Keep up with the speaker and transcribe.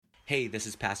Hey, this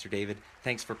is Pastor David.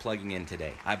 Thanks for plugging in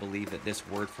today. I believe that this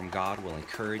word from God will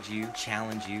encourage you,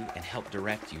 challenge you, and help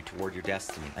direct you toward your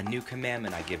destiny. A new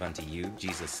commandment I give unto you,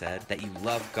 Jesus said, that you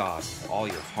love God with all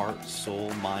your heart,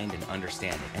 soul, mind, and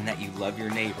understanding, and that you love your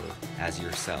neighbor as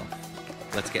yourself.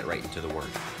 Let's get right into the word.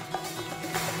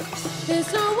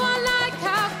 There's no one like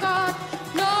our God,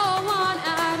 no one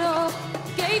at all.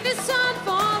 Gave his son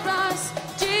for us,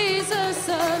 Jesus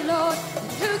the Lord.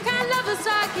 Who can love us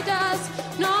like he does?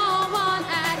 No one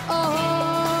at all.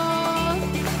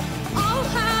 Oh,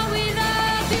 how we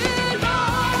love you,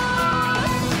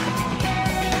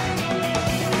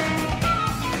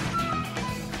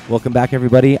 Lord. Welcome back,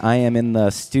 everybody. I am in the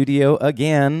studio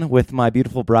again with my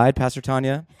beautiful bride, Pastor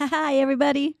Tanya. Hi,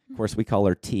 everybody. Of course, we call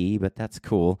her T, but that's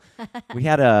cool. We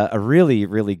had a really,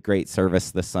 really great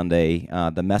service this Sunday.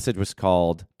 The message was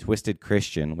called Twisted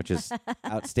Christian, which is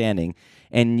outstanding.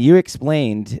 And you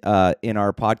explained in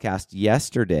our podcast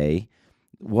yesterday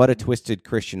what a twisted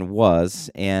Christian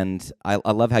was. And I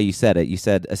love how you said it. You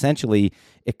said essentially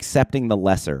accepting the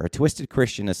lesser. A twisted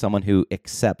Christian is someone who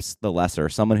accepts the lesser,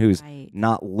 someone who's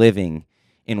not living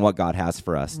in what God has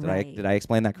for us. Did I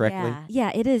explain that correctly?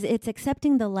 Yeah, it is. It's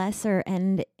accepting the lesser,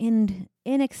 and in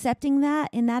accepting that,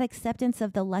 in that acceptance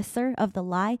of the lesser, of the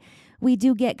lie, we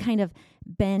do get kind of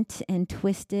bent and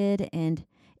twisted, and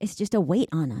it's just a weight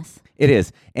on us. It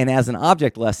is. And as an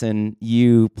object lesson,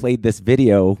 you played this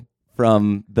video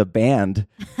from the band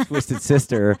Twisted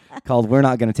Sister called We're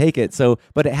Not Gonna Take It.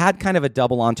 But it had kind of a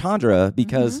double entendre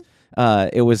because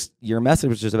it was, your message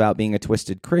was just about being a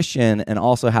twisted Christian and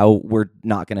also how we're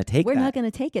not going to take We're that. not going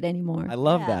to take it anymore. I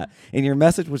love that. And your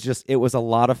message was just, it was a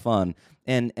lot of fun.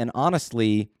 And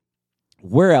honestly,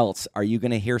 where else are you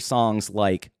going to hear songs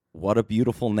like What a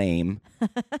Beautiful Name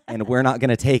and We're Not Going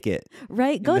to Take It?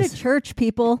 Right? Go to church,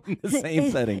 people. In the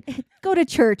same setting. Go to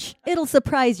church. It'll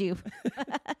surprise you.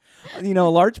 You know, a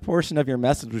large portion of your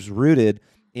message was rooted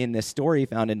in this story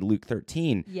found in Luke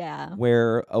 13,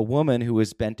 where a woman who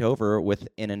was bent over with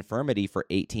an infirmity for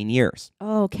 18 years.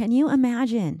 Oh, can you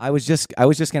imagine? I was just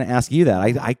going to ask you that.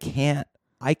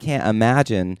 I can't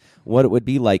imagine what it would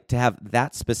be like to have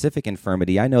that specific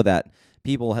infirmity. I know that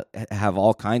people have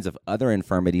all kinds of other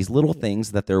infirmities, little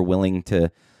things that they're willing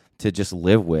to just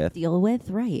live with. Deal with,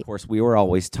 right. Of course, we were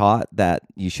always taught that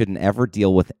you shouldn't ever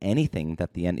deal with anything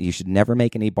you should never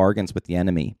make any bargains with the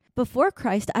enemy. Before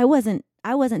Christ, I wasn't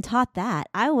taught that.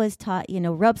 I was taught,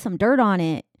 rub some dirt on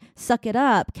it, suck it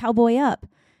up, cowboy up,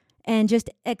 and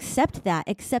just accept that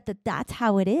that's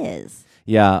how it is.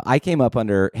 Yeah, I came up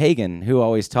under Hagen, who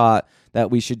always taught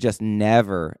that we should just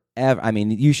never, ever,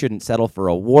 you shouldn't settle for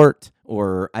a wart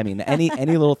or, any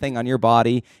little thing on your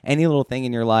body, any little thing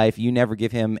in your life, you never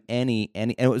give him any,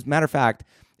 and it was, matter of fact,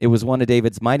 it was one of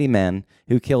David's mighty men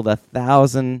who killed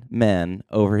 1,000 men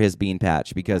over his bean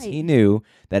patch because he knew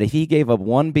that if he gave up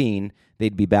one bean,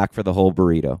 they'd be back for the whole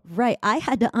burrito. Right. I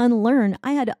had to unlearn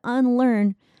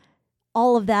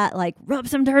all of that, like rub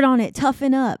some dirt on it,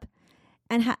 toughen up.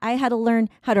 And I had to learn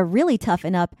how to really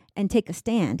toughen up and take a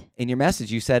stand. In your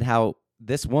message, you said how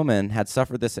this woman had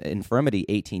suffered this infirmity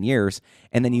 18 years,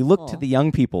 and then you looked to the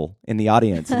young people in the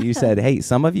audience, and you said, hey,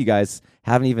 some of you guys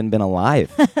haven't even been alive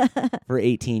for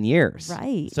 18 years.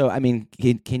 Right. So,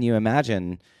 can you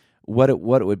imagine what it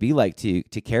would be like to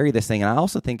carry this thing? And I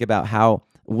also think about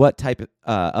what type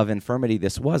of infirmity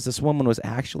this was. This woman was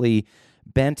actually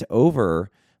bent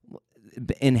over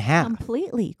in half.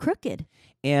 Completely crooked.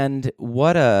 And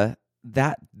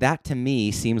that to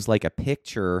me seems like a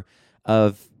picture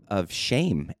of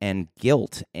shame and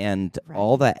guilt and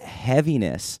all that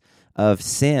heaviness of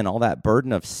sin, all that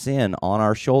burden of sin on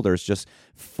our shoulders, just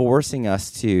forcing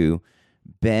us to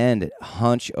bend,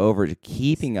 hunch over,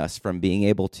 keeping us from being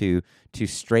able to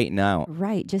straighten out.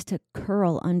 Right, just to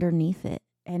curl underneath it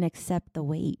and accept the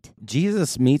weight.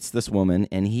 Jesus meets this woman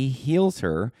and he heals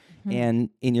her. Mm-hmm. And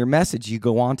in your message, you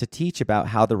go on to teach about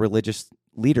how the religious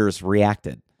leaders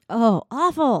reacted. Oh,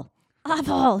 awful.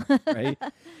 Right?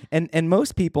 And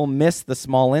most people miss the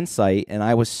small insight, and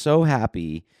I was so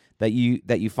happy that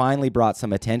you finally brought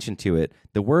some attention to it.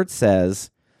 The word says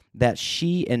that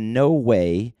she in no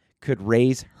way could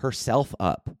raise herself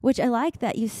up. Which I like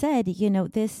that you said,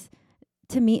 this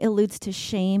to me alludes to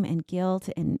shame and guilt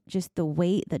and just the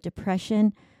weight, the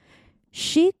depression.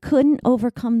 She couldn't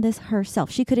overcome this herself.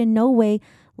 She could in no way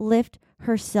lift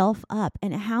herself up.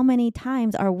 And how many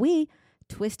times are we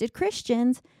twisted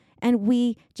Christians and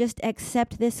we just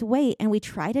accept this weight and we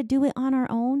try to do it on our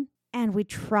own? and we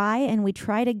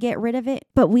try to get rid of it,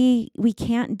 but we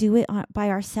can't do it by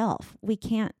ourselves. We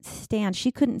can't stand.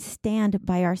 She couldn't stand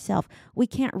by herself. We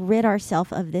can't rid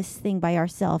ourselves of this thing by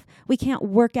ourselves. We can't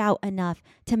work out enough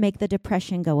to make the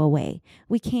depression go away.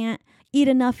 We can't eat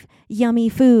enough yummy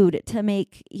food to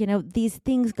make, these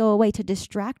things go away, to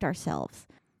distract ourselves.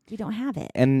 We don't have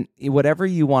it. And whatever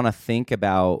you want to think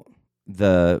about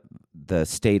the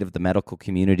state of the medical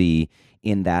community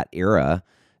in that era,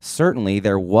 certainly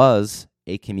there was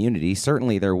a community.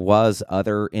 Certainly there was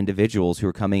other individuals who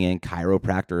were coming in,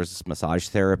 chiropractors, massage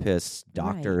therapists,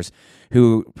 doctors,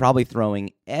 who probably throwing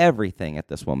everything at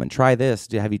this woman. Try this.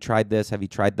 Have you tried this? Have you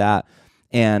tried that?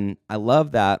 And I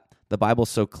love that the Bible's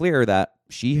so clear that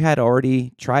she had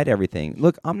already tried everything.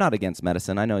 Look, I'm not against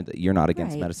medicine. I know that you're not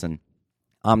against medicine.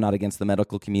 I'm not against the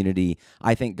medical community.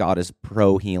 I think God is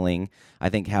pro-healing. I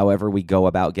think however we go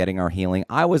about getting our healing,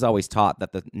 I was always taught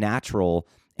that the natural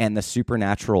and the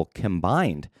supernatural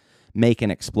combined make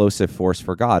an explosive force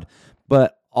for God,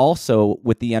 but also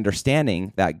with the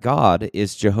understanding that God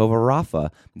is Jehovah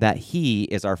Rapha, that he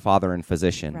is our Father and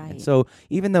physician. Right. And so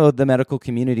even though the medical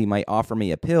community might offer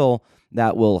me a pill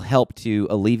that will help to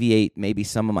alleviate maybe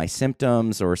some of my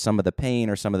symptoms or some of the pain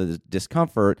or some of the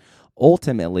discomfort,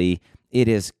 ultimately it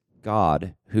is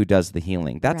God who does the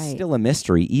healing. That's still a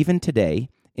mystery even today.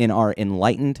 In our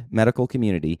enlightened medical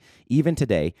community, even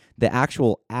today, the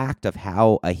actual act of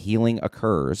how a healing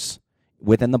occurs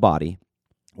within the body,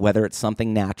 whether it's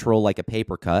something natural like a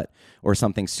paper cut or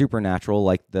something supernatural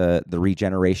like the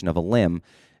regeneration of a limb,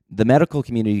 the medical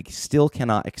community still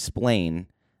cannot explain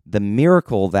the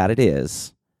miracle that it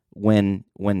is when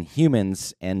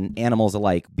humans and animals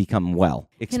alike become well,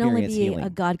 Can only experience be healing. a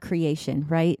God creation,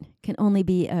 right? Can only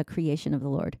be a creation of the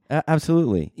Lord.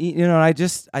 Absolutely.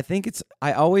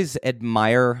 I always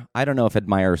admire, I don't know if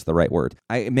admire is the right word.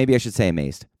 Maybe I should say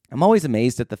amazed. I'm always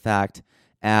amazed at the fact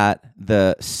at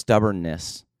the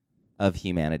stubbornness of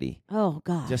humanity. Oh,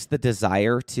 God. Just the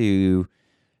desire to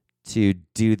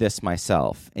do this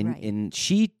myself. And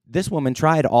this woman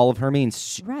tried all of her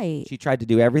means. Right. She tried to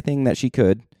do everything that she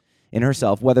could in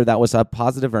herself, whether that was a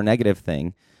positive or negative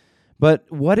thing. But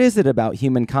what is it about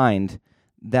humankind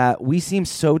that we seem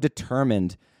so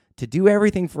determined to do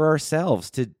everything for ourselves,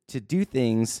 to do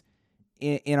things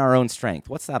in our own strength?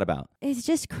 What's that about? It's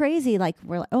just crazy. Like,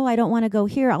 we're like, oh, I don't want to go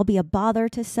here. I'll be a bother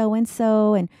to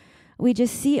so-and-so. And we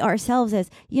just see ourselves as,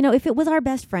 if it was our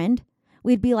best friend,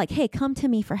 we'd be like, hey, come to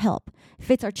me for help. If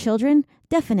it's our children,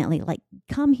 definitely, like,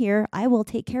 come here. I will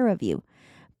take care of you.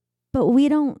 But we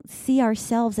don't see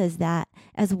ourselves as that,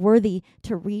 as worthy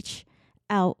to reach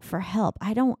out for help.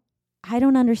 I don't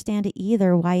understand it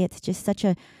either, why it's just such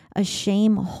a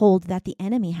shame hold that the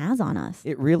enemy has on us.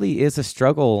 It really is a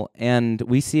struggle, and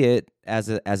we see it as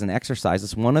an exercise.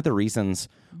 It's one of the reasons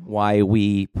why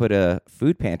we put a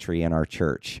food pantry in our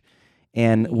church.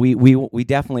 And we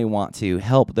definitely want to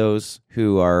help those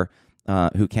who are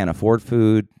who can't afford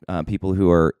food, people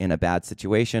who are in a bad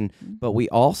situation. But we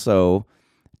also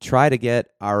try to get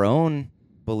our own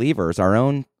believers, our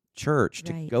own church,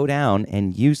 to go down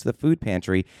and use the food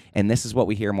pantry. And this is what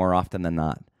we hear more often than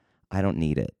not: I don't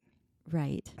need it.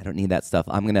 Right. I don't need that stuff.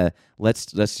 Let's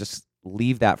just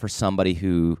leave that for somebody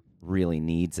who really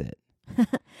needs it.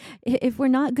 If we're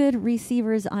not good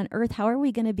receivers on earth, how are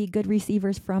we going to be good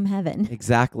receivers from heaven?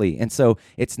 Exactly. And so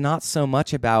it's not so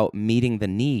much about meeting the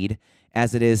need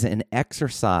as it is an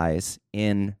exercise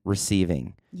in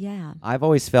receiving. Yeah. I've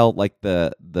always felt like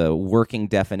the working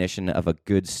definition of a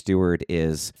good steward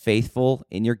is faithful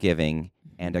in your giving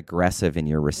and aggressive in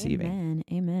your receiving.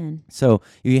 Amen. So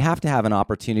you have to have an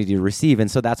opportunity to receive. And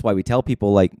so that's why we tell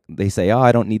people, like, they say, oh,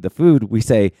 I don't need the food. We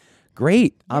say,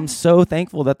 great. Yeah. I'm so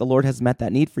thankful that the Lord has met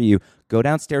that need for you. Go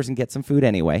downstairs and get some food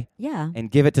anyway. Yeah.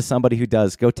 And give it to somebody who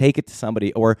does. Go take it to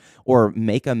somebody, or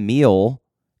make a meal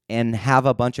and have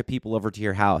a bunch of people over to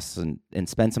your house and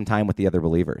spend some time with the other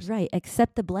believers. Right.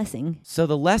 Accept the blessing. So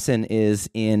the lesson is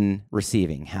in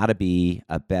receiving, how to be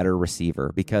a better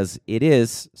receiver, because it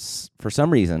is, for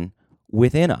some reason,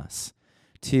 within us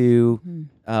to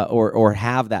or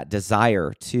have that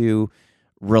desire to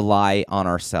rely on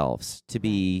ourselves, to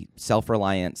be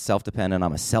self-reliant, self-dependent.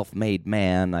 I'm a self-made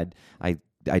man.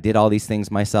 I did all these things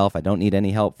myself. I don't need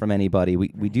any help from anybody.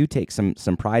 We do take some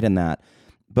pride in that.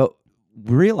 But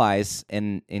realize,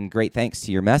 and in great thanks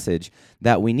to your message,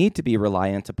 that we need to be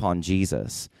reliant upon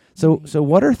Jesus. So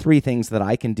what are 3 things that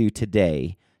I can do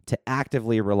today to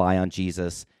actively rely on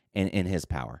Jesus in his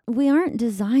power? We aren't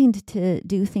designed to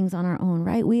do things on our own,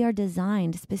 right? We are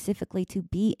designed specifically to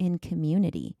be in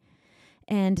community.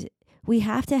 And we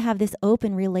have to have this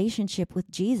open relationship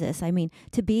with Jesus. I mean,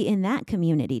 to be in that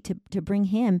community, to bring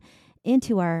him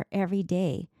into our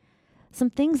everyday. Some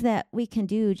things that we can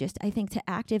do just, I think, to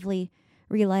actively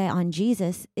rely on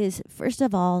Jesus is, first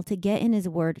of all, to get in his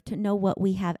word, to know what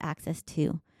we have access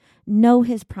to. Know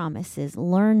his promises,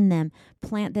 learn them,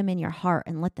 plant them in your heart,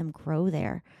 and let them grow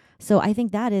there. So I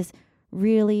think that is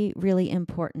really, really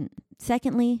important.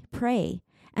 Secondly, pray.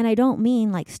 And I don't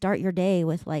mean like start your day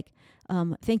with like,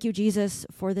 thank you, Jesus,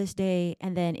 for this day,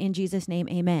 and then in Jesus' name,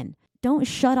 amen. Don't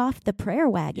shut off the prayer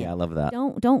wagon. Yeah, I love that.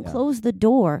 Don't close the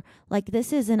door. Like,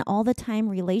 this is an all the time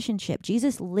relationship.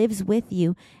 Jesus lives with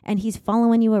you and he's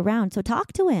following you around. So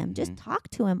talk to him. Just talk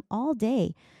to him all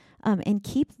day, and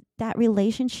keep that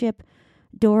relationship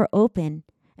door open.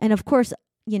 And of course,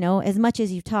 you know, as much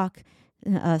as you talk,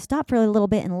 stop for a little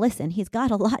bit and listen. He's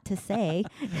got a lot to say.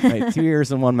 Right, 2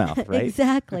 ears and one mouth, right?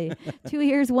 Exactly. 2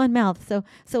 ears, one mouth. So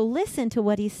listen to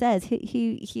what he says.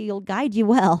 He'll guide you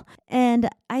well. And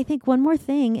I think one more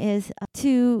thing is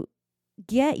to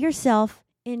get yourself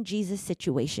in Jesus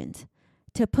situations,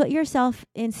 to put yourself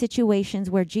in situations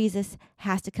where Jesus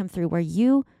has to come through,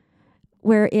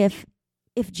 where if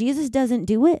Jesus doesn't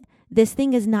do it, this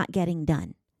thing is not getting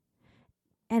done.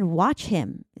 And watch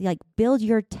him, like, build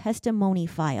your testimony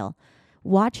file.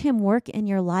 Watch him work in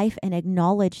your life and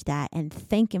acknowledge that and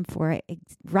thank him for it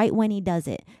right when he does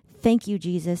it. Thank you,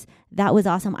 Jesus. That was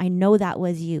awesome. I know that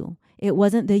was you. It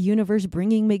wasn't the universe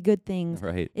bringing me good things.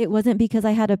 Right. It wasn't because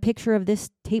I had a picture of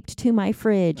this taped to my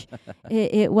fridge.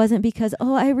 It wasn't because,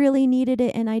 I really needed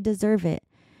it and I deserve it.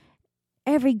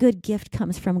 Every good gift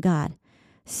comes from God.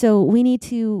 So we need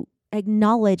to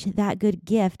acknowledge that good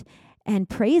gift and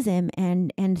praise him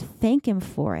and thank him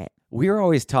for it. We were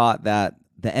always taught that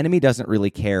the enemy doesn't really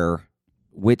care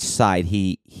which side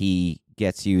he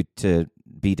gets you to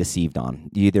be deceived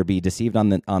on. You either be deceived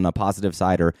on a positive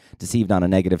side or deceived on a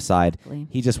negative side. Exactly.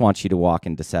 He just wants you to walk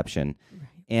in deception. Right.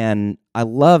 And I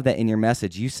love that in your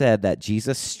message you said that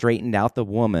Jesus straightened out the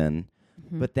woman,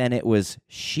 but then it was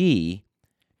she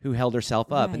who held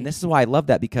herself up. Right. And this is why I love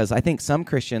that, because I think some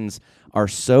Christians are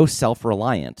so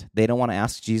self-reliant. They don't want to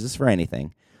ask Jesus for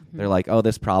anything. They're like,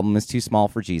 this problem is too small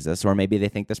for Jesus, or maybe they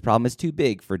think this problem is too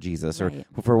big for Jesus, Right.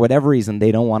 or for whatever reason,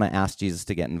 they don't want to ask Jesus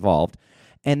to get involved.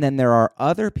 And then there are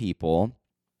other people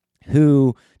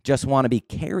who just want to be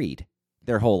carried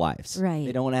their whole lives. Right.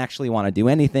 They don't actually want to do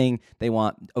anything. They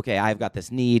want, okay, I've got this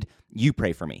need, you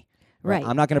pray for me. Right.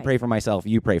 I'm not going to pray for myself.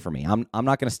 You pray for me. I'm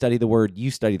not going to study the word. You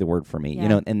study the word for me. Yeah. You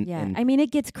know, yeah. and I mean, it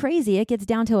gets crazy. It gets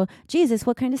down to, Jesus,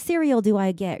 what kind of cereal do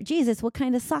I get? Jesus, what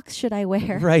kind of socks should I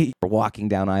wear? right. We're walking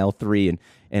down aisle 3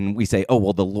 and we say, the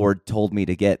Lord told me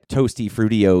to get Toasty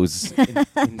Fruitios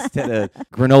instead of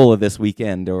granola this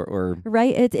weekend or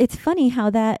Right. It's funny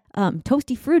how that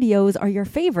Toasty Fruitios are your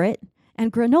favorite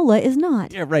and granola is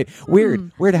not. yeah, right.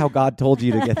 Weird how God told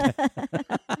you to get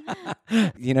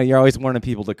that. You're always warning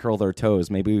people to curl their toes.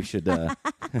 Maybe we should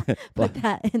Put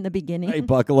that in the beginning. hey,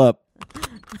 buckle up.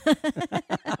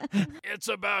 It's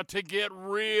about to get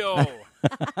real.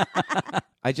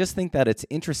 I just think that it's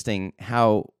interesting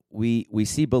how we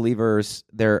see believers,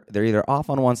 they're either off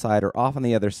on one side or off on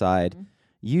the other side.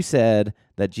 You said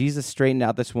that Jesus straightened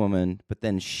out this woman, but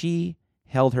then she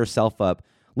held herself up.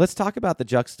 Let's talk about the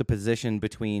juxtaposition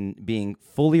between being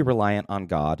fully reliant on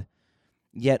God,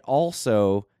 yet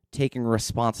also taking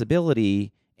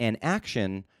responsibility and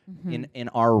action in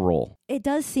our role. It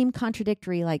does seem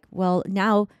contradictory. Like, well,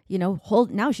 now,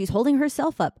 now she's holding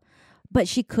herself up, but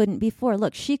she couldn't before.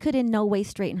 Look, she could in no way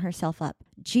straighten herself up.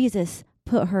 Jesus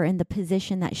put her in the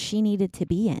position that she needed to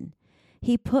be in.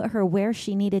 He put her where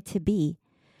she needed to be.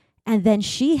 And then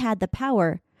she had the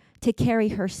power to carry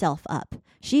herself up.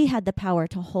 She had the power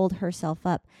to hold herself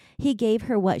up. He gave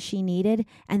her what she needed,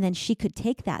 and then she could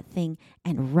take that thing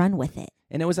and run with it.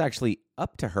 And it was actually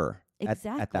up to her at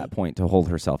Exactly. that point to hold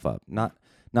herself up. Not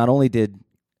only did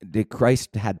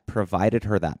Christ had provided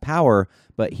her that power,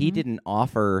 but he didn't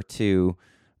offer to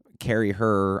carry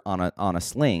her on a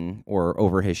sling or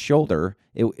over his shoulder.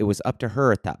 It was up to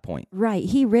her at that point. Right.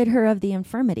 He rid her of the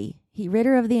infirmity. He rid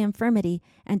her of the infirmity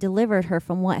and delivered her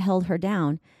from what held her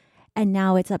down. And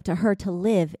now it's up to her to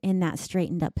live in that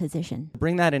straightened up position.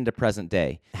 Bring that into present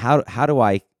day. How do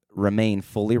I remain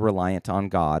fully reliant on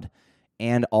God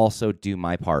and also do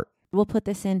my part? We'll put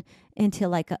this into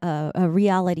like a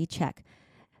reality check.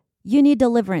 You need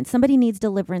deliverance. Somebody needs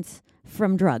deliverance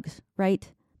from drugs, right?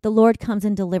 The Lord comes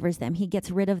and delivers them. He gets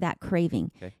rid of that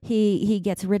craving. Okay. He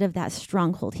gets rid of that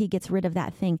stronghold. He gets rid of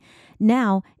that thing.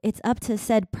 Now it's up to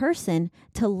said person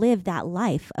to live that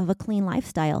life of a clean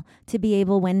lifestyle, to be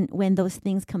able when those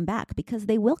things come back, because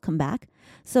they will come back.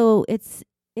 So it's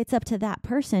up to that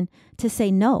person to say,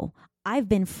 no, I've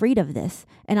been freed of this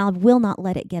and I will not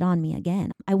let it get on me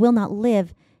again. I will not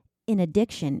live in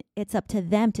addiction, it's up to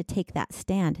them to take that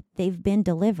stand. They've been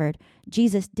delivered.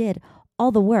 Jesus did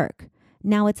all the work.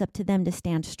 Now it's up to them to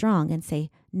stand strong and say,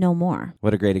 no more.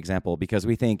 What a great example, because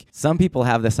we think some people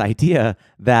have this idea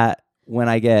that when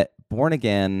I get born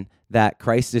again, that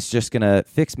Christ is just going to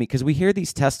fix me, because we hear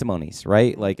these testimonies,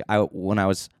 right? Like when I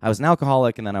was an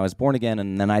alcoholic, and then I was born again,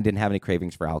 and then I didn't have any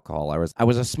cravings for alcohol. I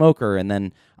was a smoker, and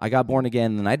then I got born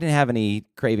again, and I didn't have any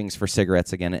cravings for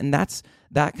cigarettes again. And that's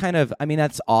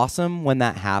awesome when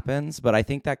that happens, but I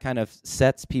think that kind of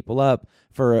sets people up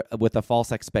with a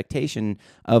false expectation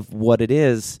of what it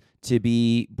is to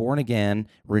be born again,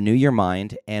 renew your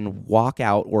mind, and walk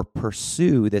out or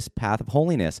pursue this path of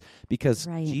holiness, because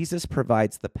Right. Jesus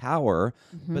provides the power,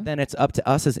 but then it's up to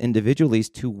us as individuals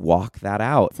to walk that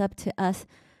out. It's up to us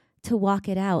to walk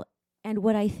it out. And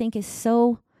what I think is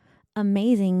so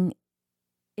amazing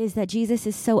is that Jesus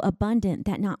is so abundant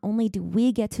that not only do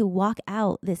we get to walk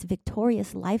out this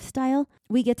victorious lifestyle,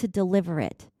 we get to deliver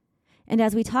it. And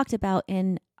as we talked about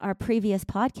in our previous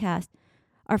podcast,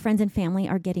 our friends and family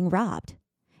are getting robbed.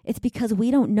 It's because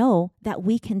we don't know that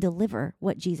we can deliver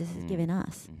what Jesus has given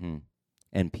us. Mm-hmm.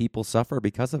 And people suffer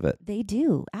because of it. They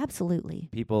do, absolutely.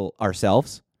 People,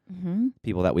 ourselves, Mm-hmm.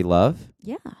 people that we love,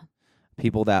 Yeah.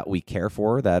 people that we care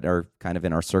for that are kind of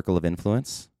in our circle of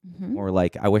influence. Mm-hmm. Or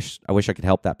like, I wish I could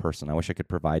help that person. I wish I could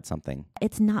provide something.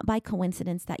 It's not by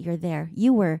coincidence that you're there.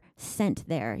 You were sent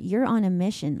there. You're on a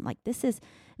mission. Like this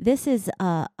is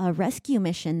a rescue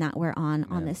mission that we're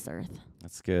on this earth.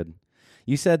 That's good.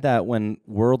 You said that when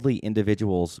worldly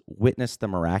individuals witness the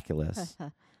miraculous,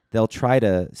 they'll try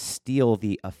to steal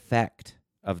the effect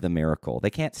of the miracle. They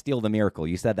can't steal the miracle.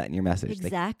 You said that in your message.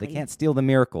 Exactly. They can't steal the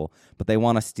miracle, but they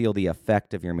want to steal the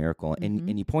effect of your miracle.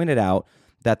 And you pointed out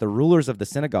that the rulers of the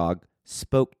synagogue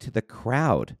spoke to the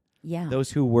crowd, Yeah.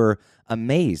 those who were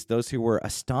amazed, those who were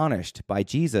astonished by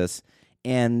Jesus,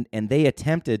 and they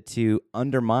attempted to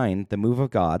undermine the move of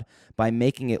God by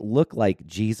making it look like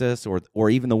Jesus or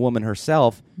even the woman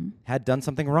herself had done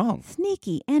something wrong.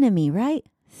 Sneaky enemy, right?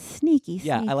 Sneaky.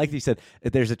 Yeah, I like that you said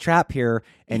there's a trap here,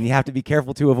 and you have to be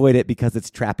careful to avoid it because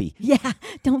it's trappy. Yeah,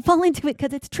 don't fall into it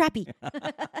because it's trappy.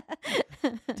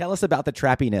 Tell us about the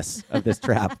trappiness of this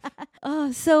trap.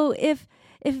 So if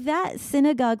that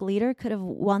synagogue leader could have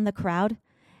won the crowd,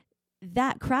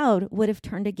 that crowd would have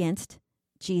turned against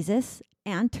Jesus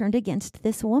and turned against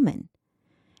this woman.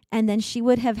 And then she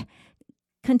would have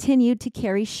continued to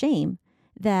carry shame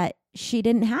that she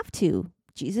didn't have to.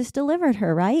 Jesus delivered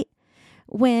her, right?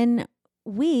 When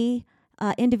we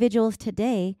individuals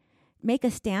today make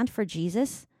a stand for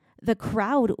Jesus, the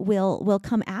crowd will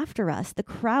come after us. The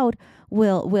crowd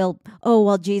will oh,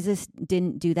 well, Jesus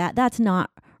didn't do that. That's not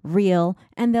real.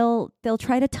 And they'll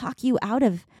try to talk you out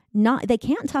of they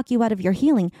can't talk you out of your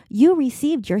healing. You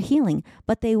received your healing,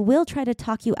 but they will try to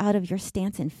talk you out of your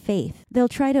stance in faith. They'll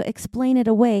try to explain it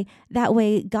away. That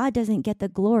way God doesn't get the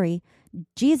glory.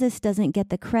 Jesus doesn't get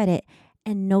the credit.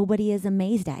 And nobody is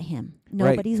amazed at him.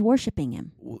 Nobody's worshiping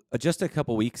him. Just a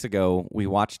couple weeks ago, we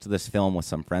watched this film with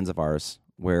some friends of ours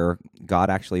where God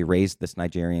actually raised this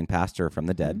Nigerian pastor from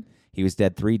the dead. He was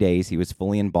dead 3 days. He was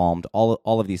fully embalmed, all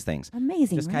of these things.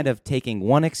 Amazing, Just right? kind of taking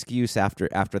one excuse after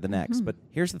the next. But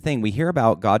here's the thing. We hear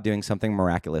about God doing something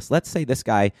miraculous. Let's say this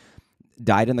guy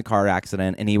died in the car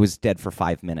accident and he was dead for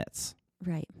 5 minutes.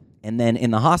 Right. And then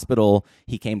in the hospital,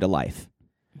 he came to life.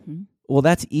 Well,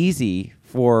 that's easy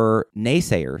for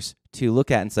naysayers to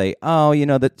look at and say, oh,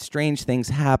 that strange things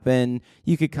happen.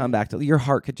 You could come back to your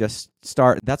heart could just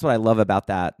start. That's what I love about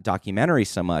that documentary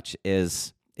so much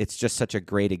is it's just such a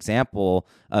great example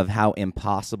of how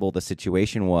impossible the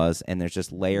situation was. And there's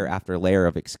just layer after layer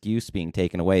of excuse being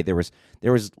taken away. There was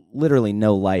literally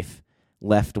no life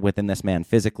left within this man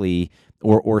physically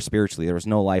or spiritually. There was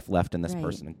no life left in this Right.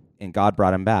 person, and God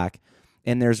brought him back.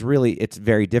 And it's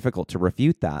very difficult to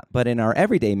refute that. But in our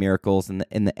everyday miracles and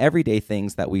in the everyday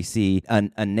things that we see, a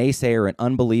naysayer, an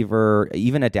unbeliever,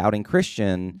 even a doubting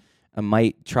Christian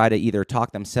might try to either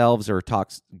talk themselves or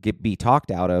be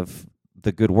talked out of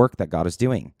the good work that God is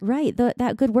doing. Right.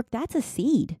 That good work, that's a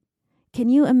seed. Can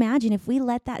you imagine if we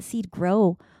let that seed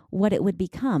grow, what it would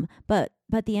become? But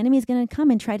the enemy is going to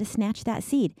come and try to snatch that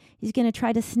seed. He's going to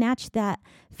try to snatch that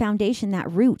foundation,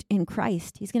 that root in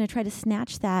Christ. He's going to try to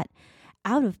snatch that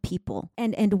out of people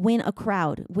and win a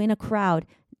crowd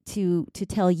to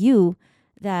tell you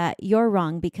that you're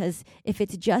wrong, because if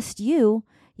it's just you,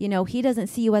 he doesn't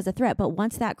see you as a threat. But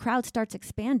once that crowd starts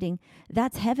expanding,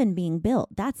 that's heaven being built.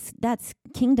 That's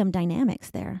kingdom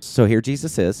dynamics there. So here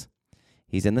Jesus is.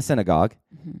 He's in the synagogue,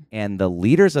 and the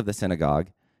leaders of the synagogue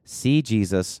see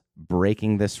Jesus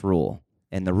breaking this rule.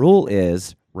 And the rule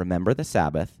is remember the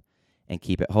Sabbath and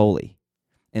keep it holy.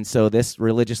 And so this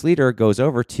religious leader goes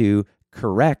over to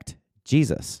correct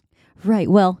Jesus. Right.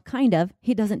 Well, kind of.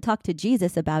 He doesn't talk to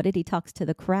Jesus about it. He talks to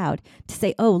the crowd to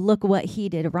say, oh, look what he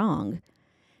did wrong.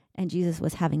 And Jesus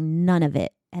was having none of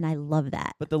it. And I love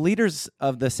that. But the leaders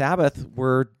of the Sabbath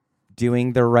were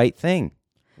doing the right thing,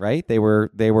 right? They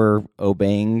were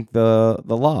obeying the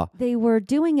law. They were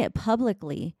doing it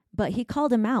publicly, but he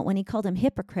called him out when he called him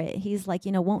hypocrite. He's like,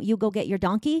 won't you go get your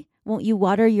donkey? Won't you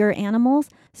water your animals?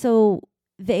 So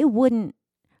they wouldn't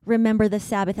remember the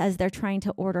Sabbath as they're trying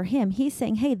to order him. He's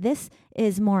saying, hey, this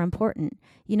is more important.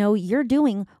 You're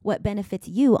doing what benefits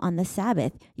you on the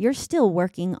Sabbath. You're still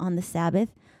working on the Sabbath.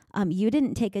 You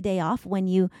didn't take a day off when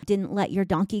you didn't let your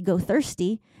donkey go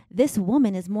thirsty. This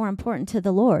woman is more important to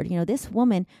the Lord. This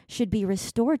woman should be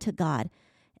restored to God.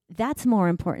 That's more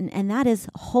important, and that is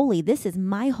holy. This is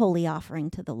my holy offering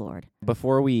to the Lord.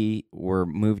 Before we were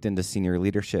moved into senior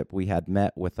leadership, we had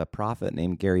met with a prophet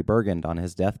named Gary Bergend on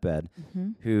his deathbed,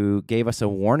 who gave us a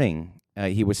warning.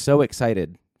 He was so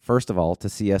excited, first of all, to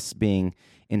see us being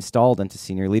installed into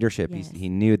senior leadership. Yes. He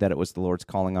knew that it was the Lord's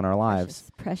calling on our lives.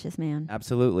 Precious man.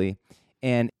 Absolutely.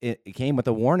 And it came with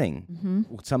a warning,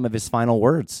 some of his final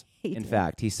words. In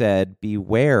fact, he said,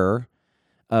 beware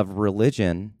of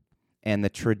religion and the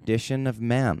tradition of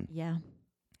man. Yeah.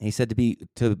 He said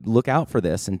to look out for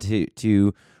this and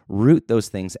to root those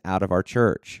things out of our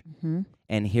church.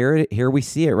 And here we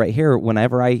see it right here.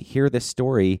 Whenever I hear this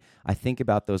story, I think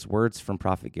about those words from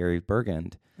Prophet Gary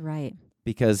Bergend. Right.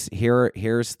 Because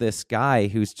here's this guy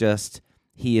who's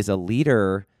he is a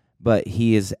leader, but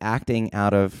he is acting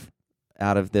out of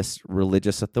this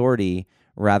religious authority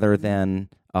rather than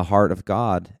a heart of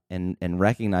God and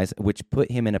recognize, which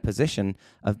put him in a position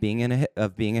of being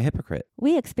a hypocrite.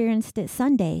 We experienced it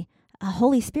Sunday. A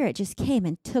Holy Spirit just came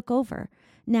and took over.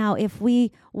 Now, if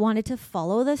we wanted to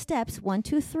follow the steps, 1,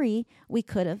 2, 3, we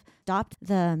could have stopped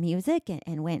the music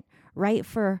and went right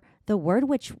for the word,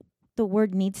 which the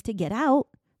word needs to get out,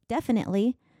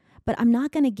 definitely. But I'm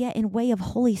not going to get in way of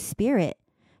Holy Spirit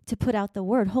to put out the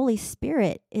word. Holy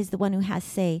Spirit is the one who has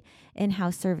say in how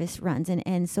service runs.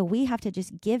 And so we have to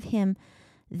just give him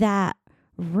that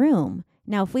room.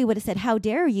 Now, if we would have said, how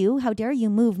dare you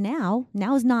move now?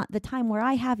 Now's not the time where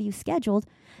I have you scheduled.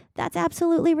 That's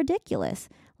absolutely ridiculous.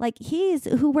 Like, he's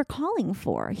who we're calling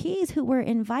for. He's who we're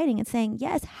inviting and saying,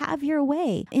 yes, have your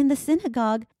way. In the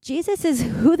synagogue, Jesus is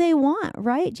who they want,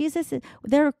 right?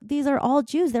 These are all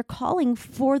Jews. They're calling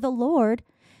for the Lord,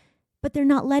 but they're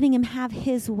not letting him have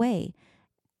his way.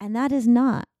 And that is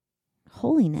not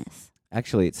holiness.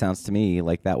 Actually, it sounds to me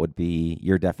like that would be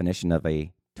your definition of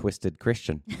a twisted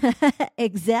Christian.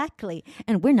 Exactly.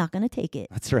 And we're not going to take it.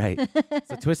 That's right.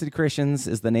 So Twisted Christians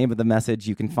is the name of the message.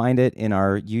 You can find it in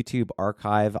our YouTube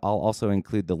archive. I'll also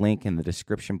include the link in the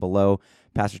description below.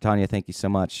 Pastor Tanya, thank you so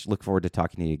much. Look forward to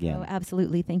talking to you again. Oh,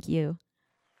 absolutely. Thank you.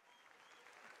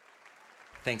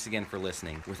 Thanks again for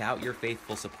listening. Without your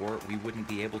faithful support, we wouldn't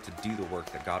be able to do the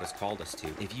work that God has called us to.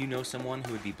 If you know someone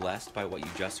who would be blessed by what you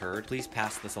just heard, please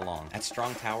pass this along. At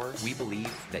Strong Tower, we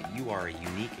believe that you are a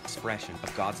unique expression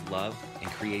of God's love and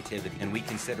creativity, and we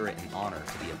consider it an honor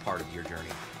to be a part of your journey.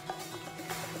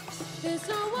 There's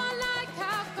no one